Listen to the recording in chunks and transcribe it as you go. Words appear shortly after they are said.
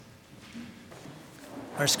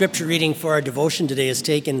Our scripture reading for our devotion today is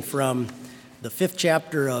taken from the 5th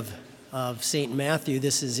chapter of St. Matthew.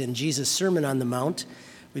 This is in Jesus' Sermon on the Mount.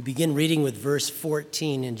 We begin reading with verse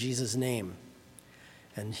 14 in Jesus' name.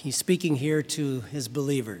 And he's speaking here to his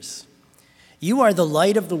believers. You are the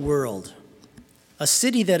light of the world. A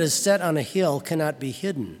city that is set on a hill cannot be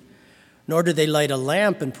hidden, nor do they light a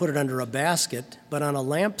lamp and put it under a basket, but on a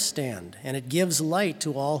lampstand, and it gives light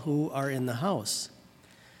to all who are in the house.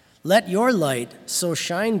 Let your light so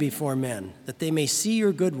shine before men that they may see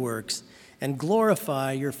your good works and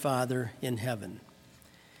glorify your Father in heaven.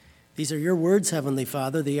 These are your words, Heavenly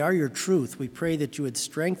Father. They are your truth. We pray that you would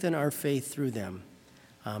strengthen our faith through them.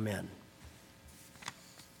 Amen.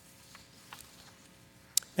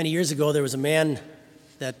 Many years ago, there was a man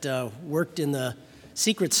that worked in the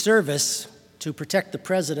Secret Service to protect the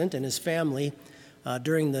president and his family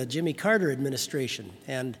during the Jimmy Carter administration.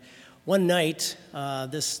 And one night,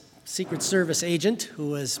 this Secret Service agent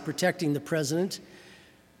who was protecting the president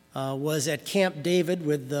was at Camp David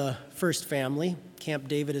with the first family. Camp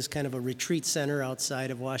David is kind of a retreat center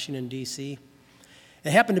outside of Washington, D.C.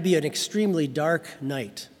 It happened to be an extremely dark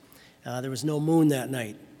night. There was no moon that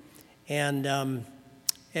night. And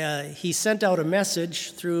he sent out a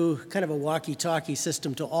message through kind of a walkie-talkie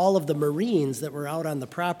system to all of the Marines that were out on the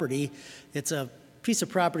property. It's a piece of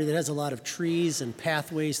property that has a lot of trees and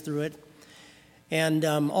pathways through it. And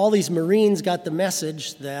all these Marines got the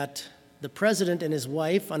message that the president and his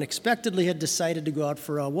wife unexpectedly had decided to go out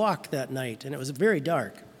for a walk that night, and it was very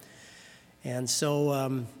dark. And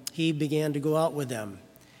so he began to go out with them.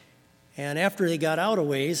 And after they got out a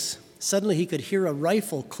ways, suddenly he could hear a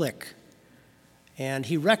rifle click. And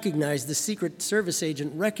he recognized, the Secret Service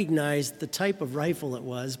agent recognized the type of rifle it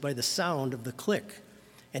was by the sound of the click.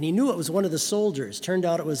 And he knew it was one of the soldiers. Turned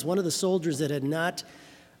out it was one of the soldiers that had not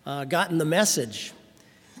gotten the message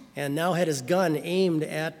and now had his gun aimed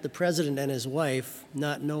at the president and his wife,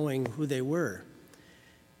 not knowing who they were.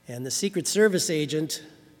 And the Secret Service agent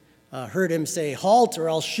heard him say, "Halt or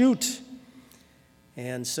I'll shoot."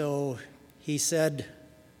 And so he said,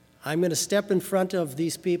 "I'm going to step in front of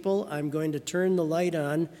these people. I'm going to turn the light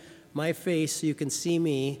on my face so you can see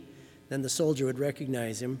me." Then the soldier would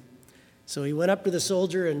recognize him. So he went up to the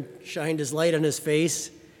soldier and shined his light on his face.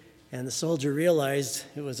 And the soldier realized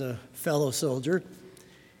it was a fellow soldier.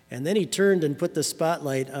 And then he turned and put the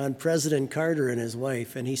spotlight on President Carter and his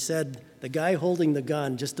wife. And he said, the guy holding the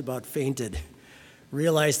gun just about fainted,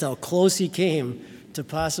 realized how close he came to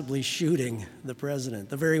possibly shooting the president,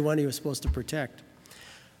 the very one he was supposed to protect.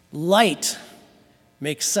 Light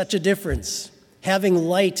makes such a difference. Having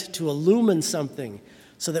light to illumine something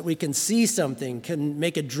so that we can see something can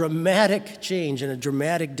make a dramatic change and a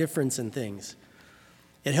dramatic difference in things.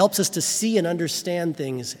 It helps us to see and understand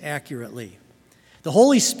things accurately. The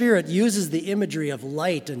Holy Spirit uses the imagery of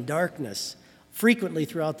light and darkness frequently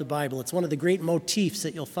throughout the Bible. It's one of the great motifs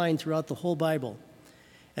that you'll find throughout the whole Bible.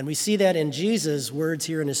 And we see that in Jesus' words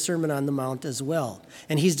here in his Sermon on the Mount as well.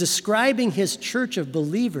 And he's describing his church of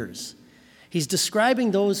believers. He's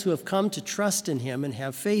describing those who have come to trust in him and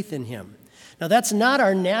have faith in him. Now, that's not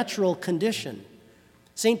our natural condition.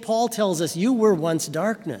 St. Paul tells us, you were once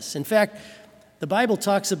darkness. In fact, the Bible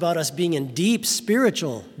talks about us being in deep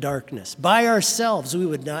spiritual darkness. By ourselves, we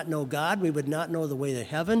would not know God. We would not know the way to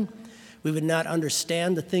heaven. We would not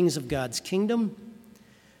understand the things of God's kingdom.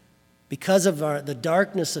 Because of the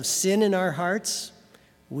darkness of sin in our hearts,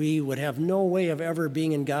 we would have no way of ever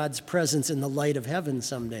being in God's presence in the light of heaven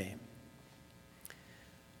someday.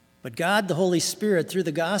 But God, the Holy Spirit, through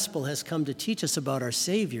the gospel, has come to teach us about our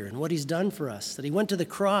Savior and what he's done for us, that he went to the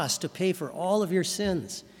cross to pay for all of your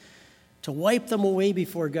sins, to wipe them away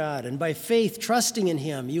before God. And by faith, trusting in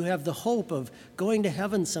him, you have the hope of going to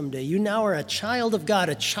heaven someday. You now are a child of God.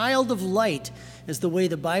 A child of light is the way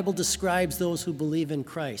the Bible describes those who believe in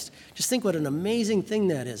Christ. Just think what an amazing thing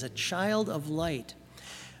that is, a child of light.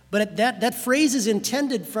 But that phrase is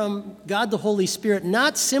intended from God the Holy Spirit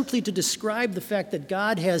not simply to describe the fact that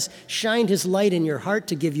God has shined his light in your heart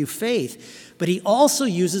to give you faith, but he also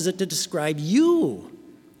uses it to describe you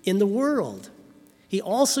in the world. He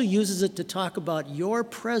also uses it to talk about your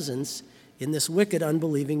presence in this wicked,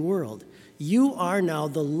 unbelieving world. You are now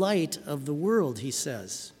the light of the world, he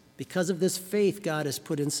says, because of this faith God has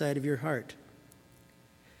put inside of your heart.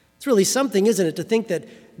 It's really something, isn't it, to think that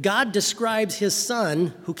God describes his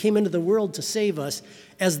Son, who came into the world to save us,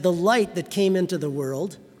 as the light that came into the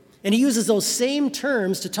world. And he uses those same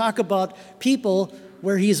terms to talk about people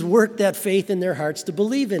where he's worked that faith in their hearts to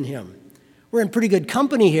believe in him. We're in pretty good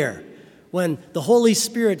company here when the Holy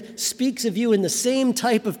Spirit speaks of you in the same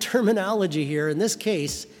type of terminology here, in this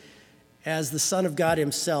case, as the Son of God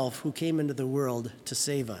himself who came into the world to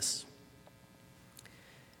save us.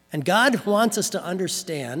 And God wants us to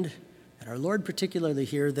understand, and our Lord particularly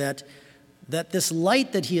here, that this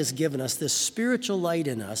light that he has given us, this spiritual light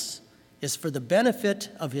in us, is for the benefit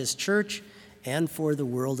of his church and for the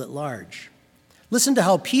world at large. Listen to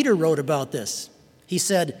how Peter wrote about this. He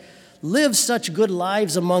said, "Live such good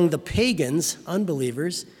lives among the pagans,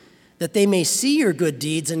 unbelievers, that they may see your good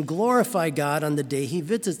deeds and glorify God on the day he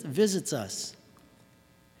visits us."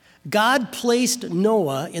 God placed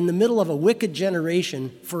Noah in the middle of a wicked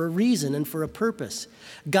generation for a reason and for a purpose.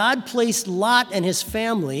 God placed Lot and his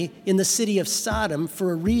family in the city of Sodom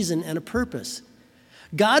for a reason and a purpose.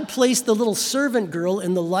 God placed the little servant girl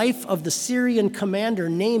in the life of the Syrian commander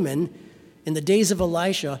Naaman in the days of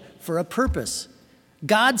Elisha for a purpose.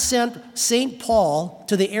 God sent St. Paul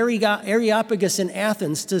to the Areopagus in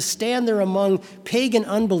Athens to stand there among pagan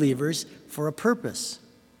unbelievers for a purpose.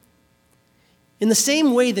 In the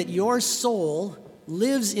same way that your soul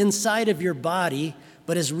lives inside of your body,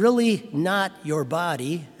 but is really not your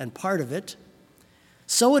body and part of it,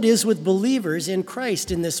 so it is with believers in Christ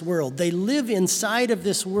in this world. They live inside of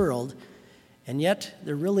this world, and yet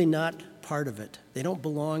they're really not part of it. They don't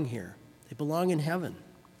belong here. They belong in heaven.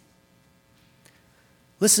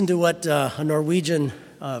 Listen to what a Norwegian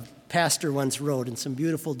pastor once wrote in some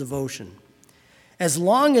beautiful devotion. "As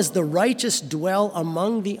long as the righteous dwell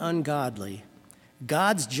among the ungodly,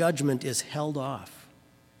 God's judgment is held off."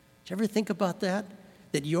 Did you ever think about that?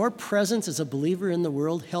 That your presence as a believer in the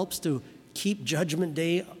world helps to keep Judgment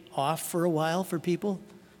Day off for a while for people?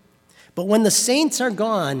 But when the saints are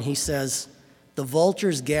gone, he says, the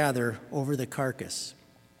vultures gather over the carcass.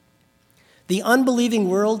 The unbelieving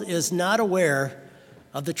world is not aware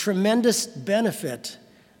of the tremendous benefit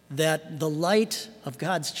that the light of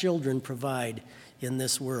God's children provide in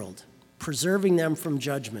this world, preserving them from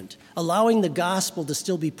judgment, allowing the gospel to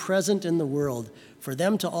still be present in the world for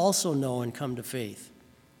them to also know and come to faith.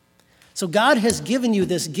 So God has given you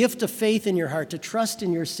this gift of faith in your heart to trust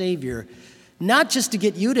in your Savior, not just to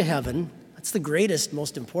get you to heaven. That's the greatest,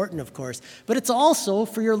 most important, of course, but it's also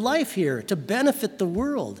for your life here, to benefit the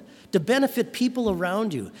world, to benefit people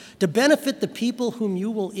around you, to benefit the people whom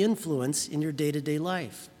you will influence in your day-to-day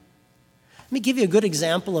life. Let me give you a good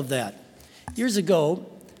example of that. Years ago,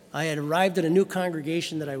 I had arrived at a new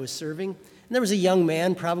congregation that I was serving, and there was a young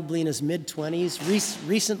man, probably in his mid-20s,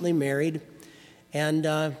 recently married,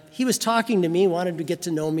 and he was talking to me, wanted to get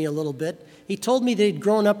to know me a little bit. He told me that he'd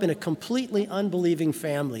grown up in a completely unbelieving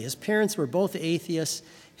family. His parents were both atheists,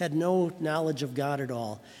 had no knowledge of God at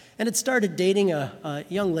all, and had started dating a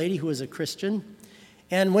young lady who was a Christian.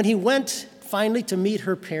 And when he went finally to meet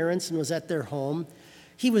her parents and was at their home,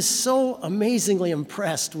 he was so amazingly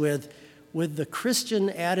impressed with the Christian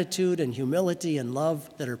attitude and humility and love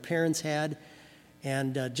that her parents had,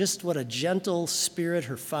 and just what a gentle spirit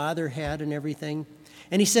her father had and everything.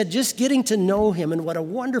 And he said just getting to know him and what a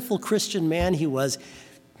wonderful Christian man he was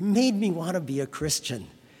made me want to be a Christian.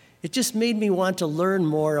 It just made me want to learn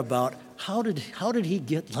more about how did he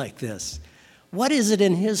get like this? What is it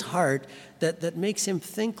in his heart that makes him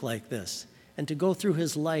think like this and to go through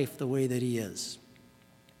his life the way that he is?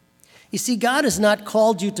 You see, God has not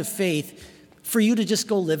called you to faith for you to just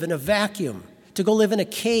go live in a vacuum, to go live in a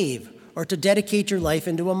cave, or to dedicate your life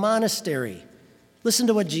into a monastery. Listen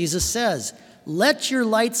to what Jesus says. "Let your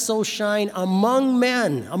light so shine among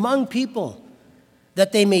men," among people,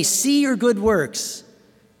 "that they may see your good works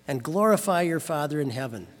and glorify your Father in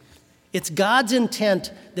heaven." It's God's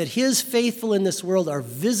intent that his faithful in this world are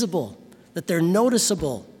visible, that they're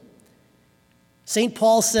noticeable. St.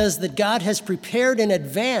 Paul says that God has prepared in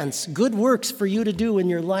advance good works for you to do in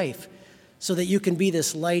your life so that you can be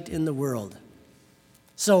this light in the world.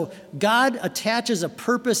 So God attaches a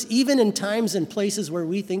purpose even in times and places where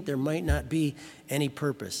we think there might not be any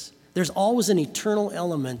purpose. There's always an eternal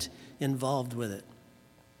element involved with it.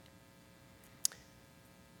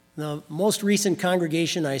 The most recent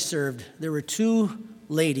congregation I served, there were two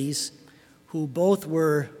ladies who both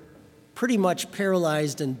were pretty much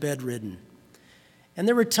paralyzed and bedridden. And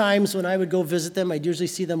there were times when I would go visit them. I'd usually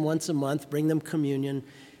see them once a month, bring them communion.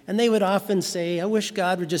 And they would often say, "I wish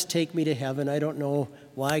God would just take me to heaven. I don't know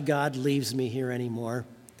why God leaves me here anymore."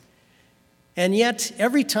 And yet,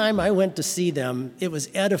 every time I went to see them, it was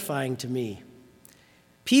edifying to me.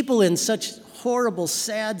 People in such horrible,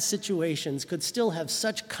 sad situations could still have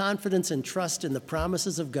such confidence and trust in the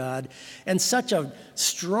promises of God and such a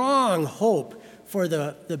strong hope for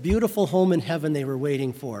the beautiful home in heaven they were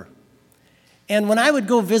waiting for. And when I would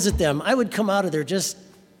go visit them, I would come out of there just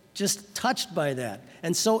touched by that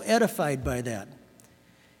and so edified by that.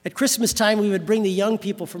 At Christmas time, we would bring the young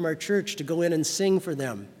people from our church to go in and sing for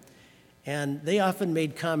them. And they often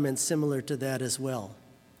made comments similar to that as well.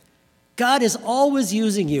 God is always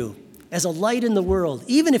using you as a light in the world,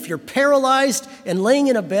 even if you're paralyzed and laying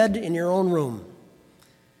in a bed in your own room.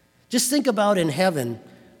 Just think about in heaven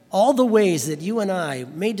all the ways that you and I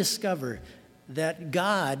may discover that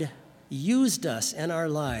God used us and our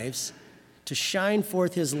lives to shine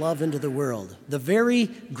forth his love into the world. The very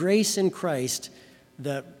grace in Christ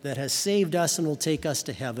that has saved us and will take us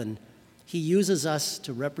to heaven, he uses us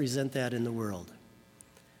to represent that in the world.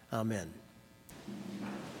 Amen.